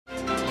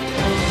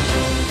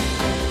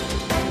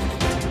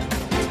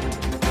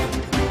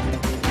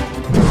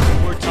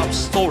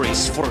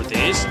stories for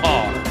this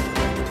are: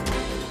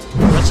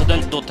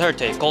 President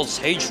Duterte calls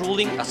Hage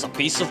ruling as a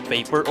piece of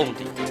paper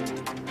only.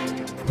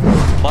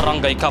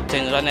 Barangay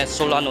Captain Rene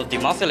Solano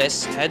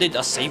Dimafiles headed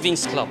a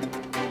savings club.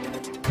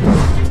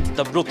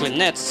 The Brooklyn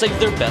Nets saved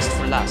their best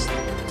for last,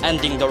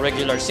 ending the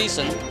regular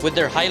season with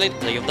their highlight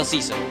play of the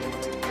season.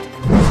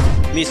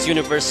 Miss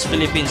Universe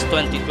Philippines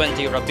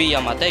 2020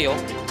 Rabia Mateo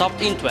topped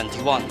in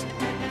 21.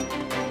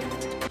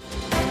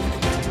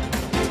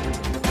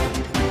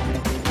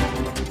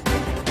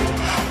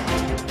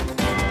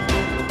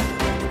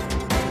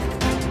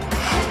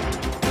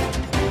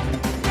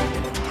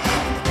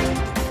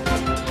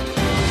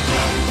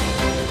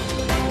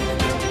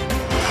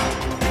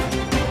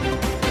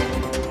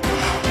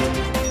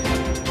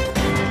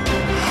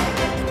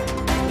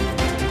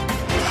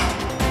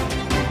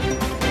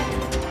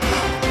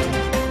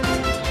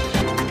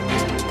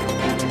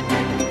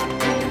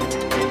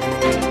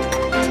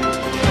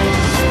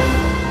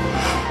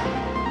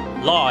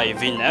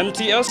 Live in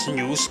MTS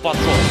News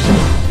Patrol.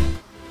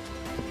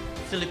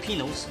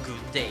 Filipinos, good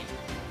day.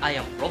 I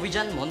am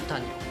Provijan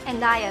Montaño.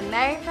 And I am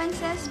Mary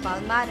Frances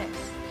Palmares.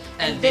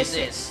 And this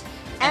is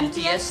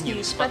MTS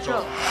News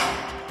Patrol.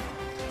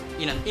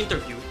 In an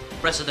interview,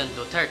 President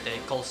Duterte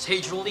calls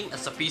Hage ruling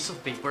as a piece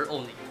of paper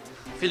only.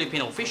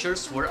 Filipino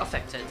fishers were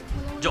affected.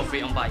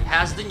 Geoffrey Ambay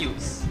has the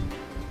news.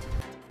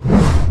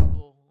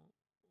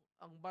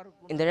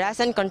 In the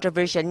recent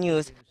controversial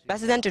news,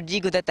 President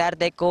Rodrigo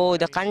Duterte called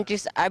the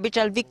country's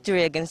arbitral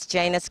victory against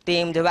China's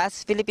claim the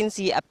West Philippine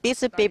Sea a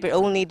piece of paper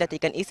only that he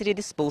can easily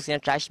dispose in a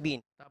trash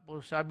bin.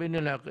 Tapos sabi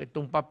nila,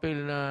 itong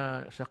papel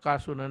na sa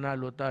kaso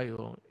nanalo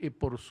tayo,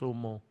 ipurso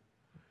mo.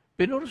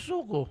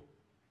 Pinurso ko.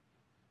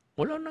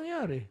 Walang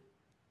nangyari.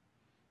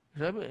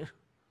 Sabi,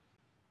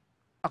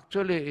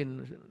 actually,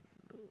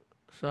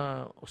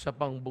 sa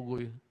usapang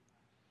bugoy,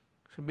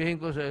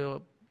 sabihin ko sa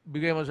iyo,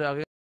 bigay mo sa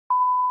akin,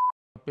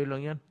 papel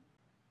lang yan.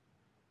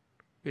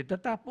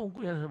 Itatapon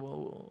ko yan sa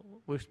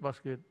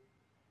wastebasket.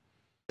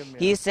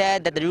 He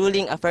said that the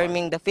ruling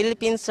affirming the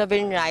Philippines'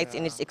 sovereign rights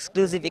in its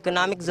exclusive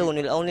economic zone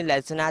will only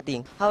lead to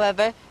nothing.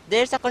 However,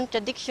 there's a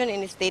contradiction in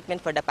his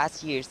statement for the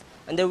past years.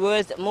 On the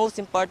world's most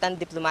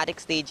important diplomatic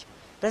stage,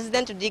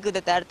 President Rodrigo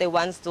Duterte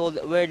once told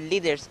world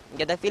leaders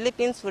that the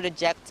Philippines would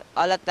reject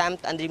all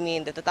attempt to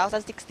undermine the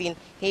 2016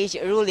 Hague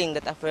ruling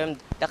that affirmed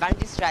the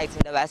country's rights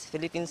in the West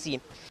Philippine Sea.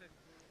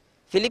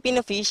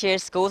 Filipino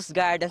fishers, Coast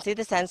Guard, and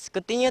citizens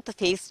continue to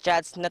face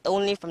threats not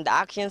only from the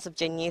actions of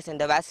Chinese in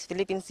the West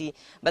Philippine Sea,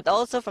 but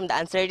also from the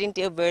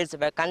uncertainty of words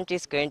of our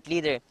country's current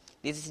leader.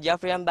 This is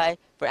Geoffrey Ambay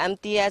for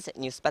MTS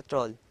News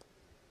Patrol.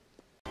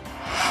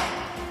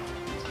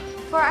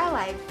 For our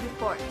live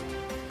report,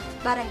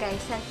 Barangay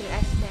Centro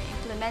Este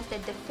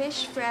implemented the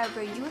Fish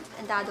Forever Youth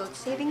and Adult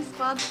Savings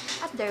Club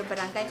at their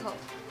barangay hall.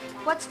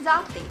 What's the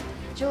update,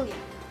 Julia?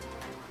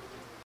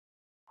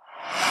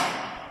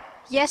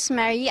 Yes,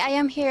 Mary, I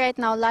am here right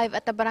now live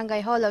at the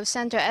Barangay Hall of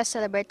Centro Este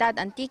Libertad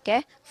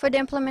Antique for the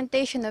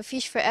implementation of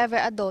Fish Forever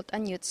Adult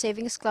and Youth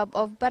Savings Club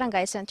of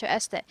Barangay Centro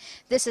Este.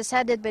 This is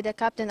headed by the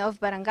captain of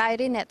Barangay,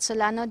 Rene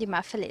Solano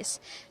Dimafiles.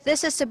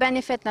 This is to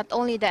benefit not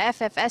only the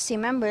FFSC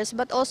members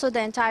but also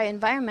the entire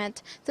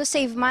environment to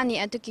save money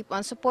and to keep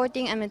on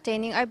supporting and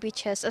maintaining our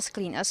beaches as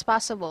clean as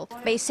possible.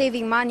 By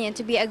saving money and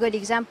to be a good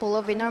example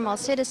of a normal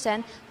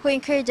citizen who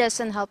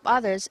encourages and helps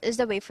others is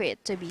the way for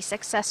it to be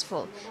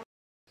successful.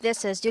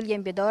 This is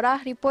Julian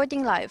Bidora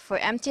reporting live for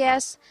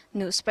MTS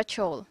News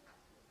Patrol.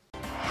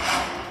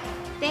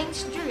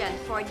 Thanks, Julian,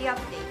 for the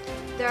update.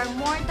 There are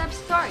more top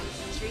stories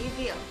to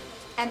reveal.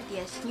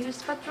 MTS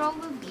News Patrol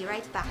will be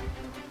right back.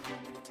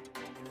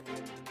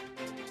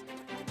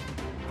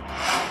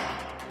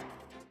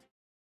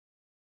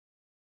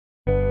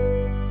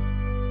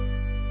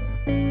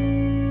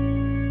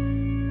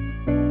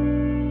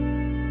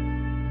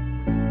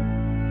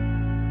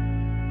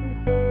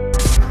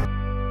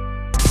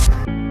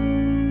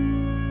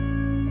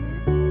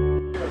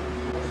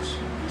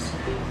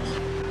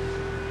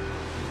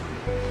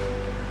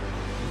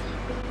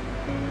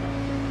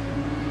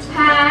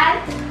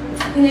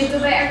 We need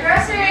to buy our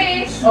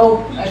groceries.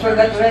 Oh, I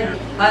forgot already.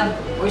 Han,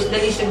 where's the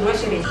list of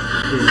groceries?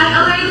 I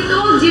already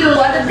told you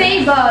at the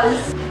tables.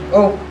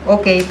 Oh,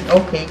 okay. 1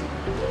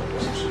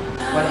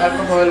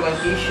 alcohol, 1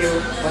 tissue,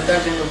 1,000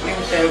 of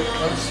cream silk,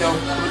 1 soap,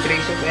 2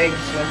 trays of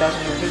eggs, 1,000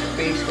 of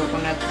toothpaste,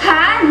 coconut.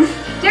 Hans,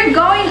 you're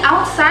going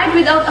outside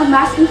without a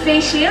mask and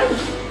face shield?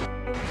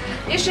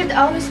 You should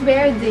always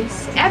wear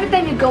this every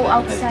time you go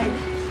outside.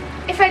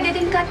 If I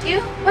didn't cut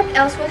you, what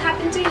else will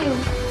happen to you?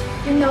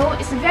 You know,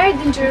 it's very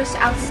dangerous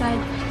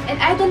outside, and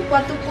I don't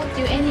want to put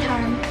you any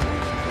harm.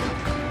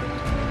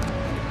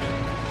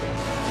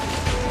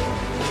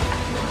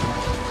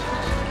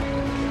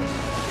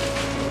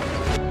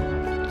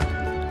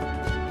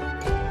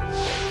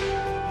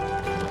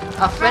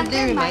 A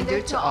friendly reminder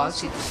to all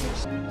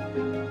citizens.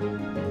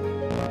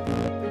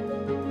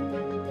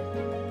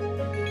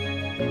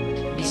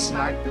 Be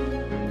smart.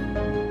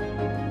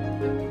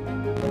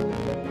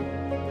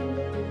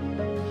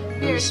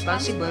 Be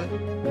responsible.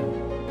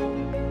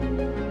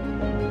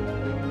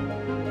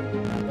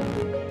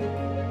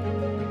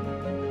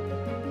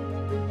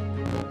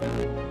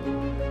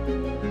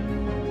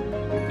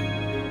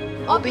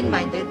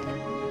 open-minded.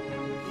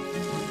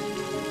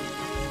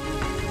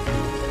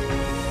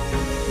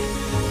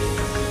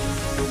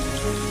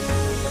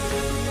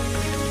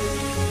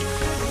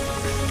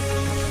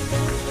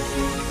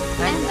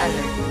 And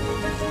alert.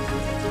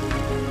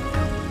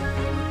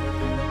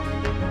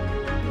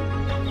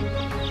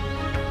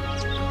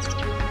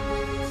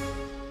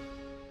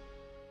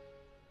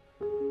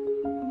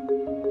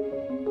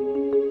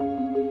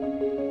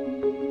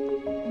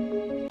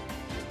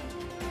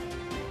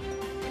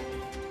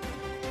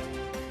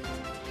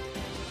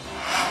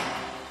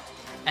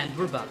 And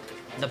we're back.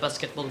 The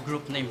basketball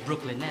group named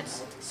Brooklyn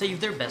Nets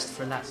saved their best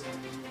for last,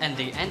 and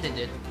they ended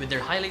it with their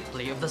highlight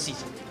play of the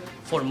season.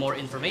 For more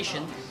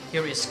information,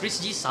 here is Chris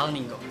G.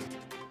 Salmingo.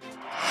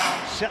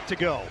 Set to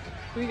go.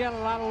 We got a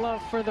lot of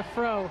love for the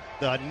Fro.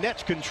 The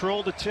Nets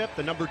control the tip.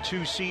 The number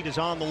 2 seed is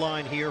on the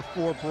line here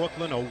for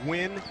Brooklyn. A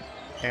win,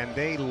 and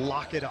they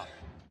lock it up.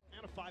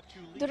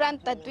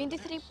 Durant had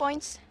 23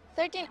 points,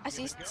 13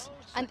 assists,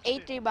 and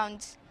 8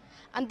 rebounds.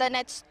 And the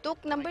Nets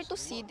took number 2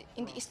 seed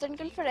in the Eastern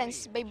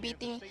Conference by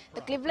beating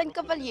the Cleveland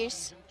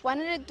Cavaliers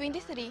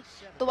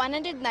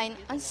 123-109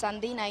 on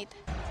Sunday night.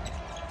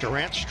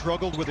 Durant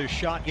struggled with his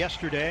shot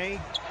yesterday.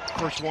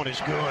 First one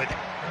is good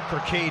for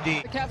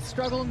KD. The Cavs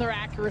struggle in their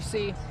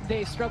accuracy.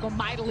 They struggle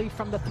mightily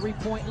from the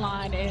three-point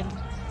line and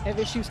have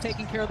issues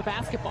taking care of the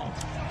basketball.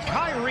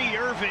 Kyrie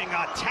Irving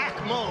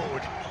attack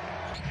mode.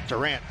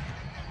 Durant,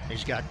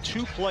 he's got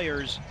 2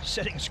 players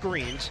setting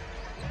screens.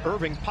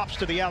 Irving pops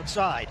to the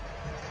outside.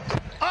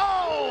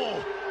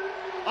 Oh!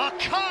 A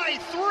Kai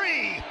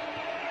 3!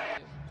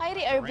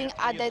 Kyrie Irving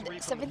added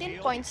 17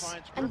 points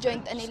and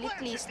joined an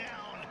elite list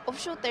of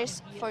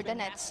shooters for the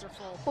Nets,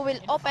 who will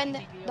open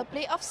the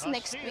playoffs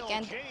next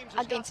weekend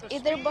against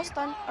either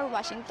Boston or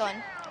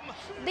Washington.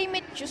 They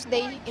meet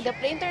Tuesday in the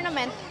play-in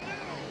tournament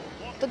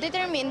to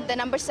determine the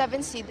number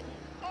 7 seed.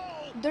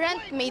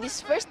 Durant made his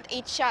first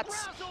 8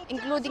 shots,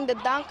 including the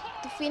dunk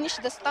to finish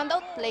the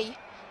standout play,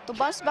 to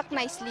bounce back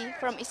nicely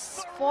from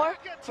his 4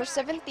 for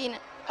 17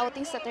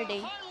 outing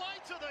Saturday.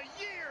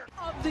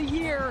 Of the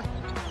year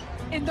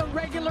in the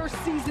regular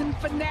season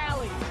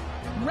finale.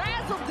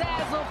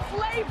 Razzle-dazzle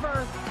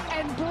flavor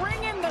and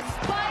bring in the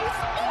spice.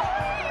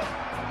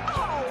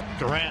 Oh!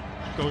 Durant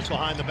goes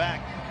behind the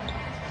back.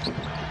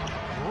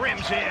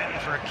 Rims in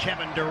for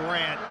Kevin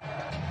Durant.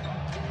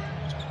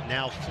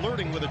 Now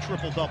flirting with a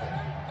triple-double.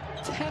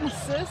 10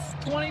 assists,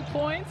 20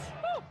 points.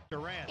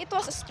 It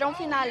was a strong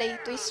finale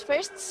to his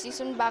first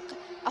season back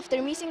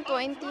after missing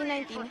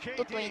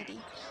 2019-20,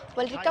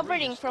 while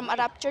recovering from a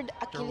ruptured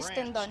Achilles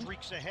tendon.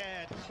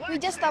 We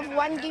just have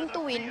 1 game to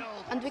win,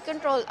 and we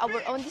control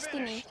our own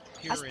destiny,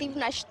 as Steve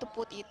Nash to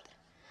put it.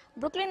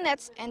 Brooklyn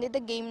Nets ended the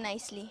game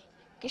nicely.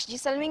 Chris G.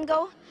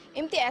 Salmingo,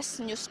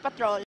 MTS News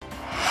Patrol.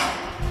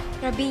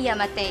 Rabia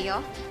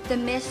Mateo, the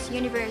Miss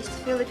Universe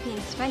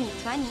Philippines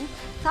 2020,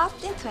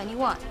 topped in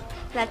 21.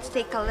 Let's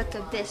take a look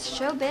at this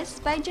showbiz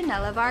by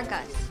Janela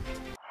Vargas.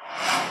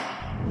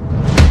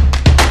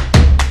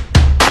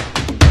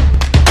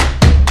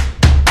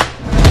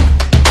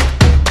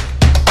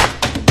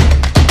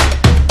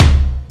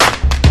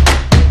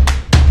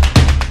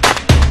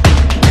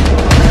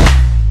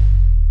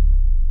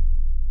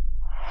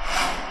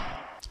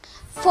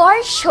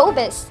 For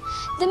showbiz,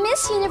 the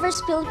Miss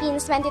Universe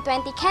Philippines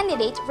 2020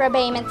 candidate,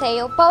 Rabea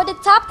Mateo,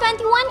 voted top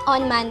 21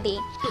 on Monday.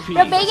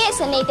 Rabea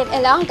is a native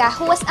Ilongga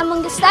who was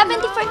among the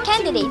 74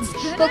 candidates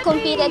who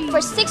competed for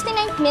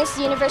 69th Miss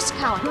Universe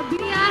crown.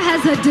 Rabea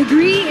has a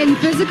degree in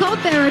physical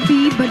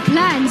therapy but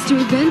plans to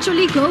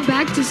eventually go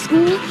back to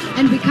school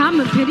and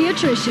become a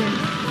pediatrician.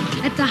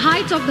 At the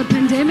height of the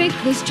pandemic,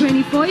 this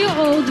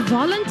 24-year-old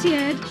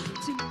volunteered.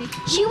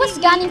 She was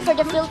gunning for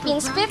the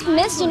Philippines' 5th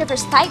Miss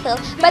Universe title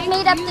but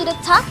made up to the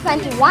top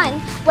 21,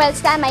 while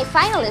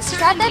semi-finalists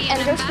strutted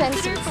in their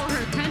swimsuits.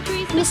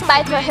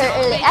 Despite her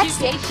early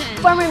exit,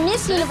 former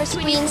Miss Universe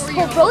queens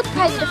who brought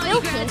pride to the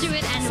Philippines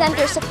sent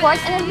their support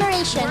and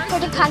admiration for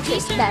the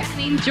country's best.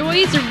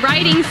 Enjoys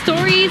writing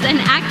stories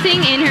and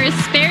acting in her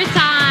spare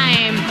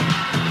time.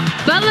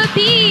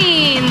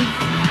 Philippines!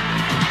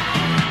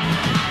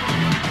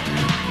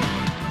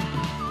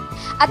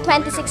 A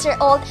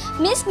 26-year-old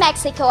Miss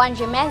Mexico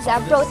Andre Meza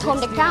brought home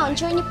the crown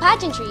during the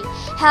pageantry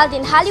held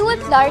in Hollywood,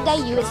 Florida,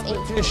 USA.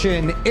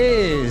 Mission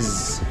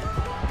is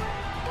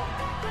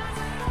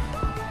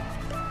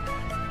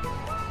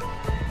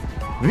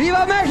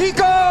Viva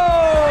Mexico!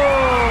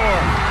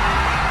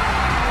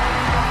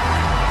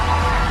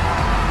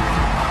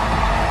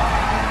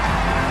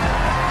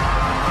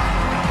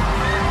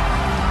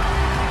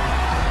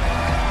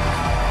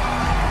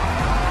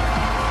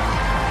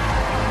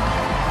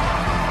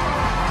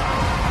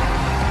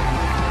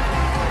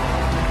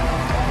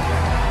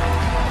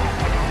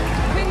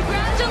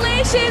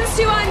 Congratulations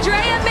to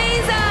Andrea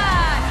Meza!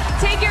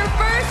 Take your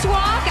first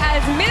walk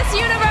as Miss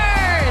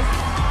Universe!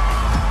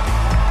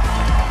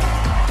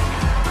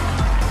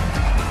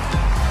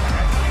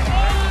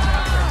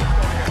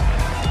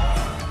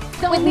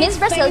 The with Miss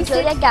Brazil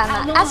Julia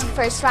Gama as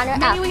first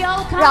runner-up.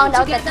 Round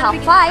out the top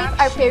 5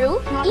 are Peru,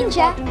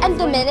 India, and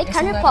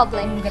Dominican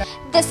Republic.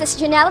 This is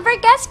Janelle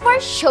Vargas for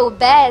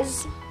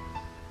Showbiz.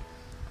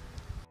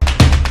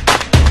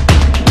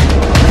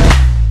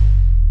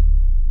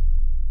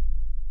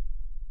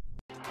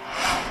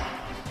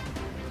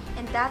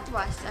 And that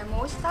was our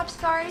most top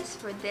stories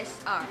for this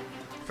hour.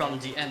 From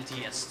the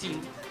NTS team,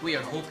 we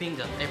are hoping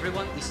that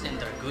everyone is in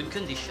their good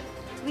condition.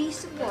 We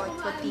support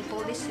what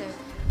people deserve.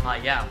 I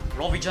am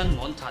Rovijan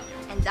Montaño.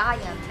 And I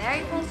am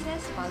Mary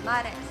Frances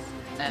Palmares.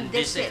 And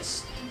this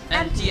is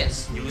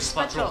NTS News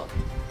Patrol.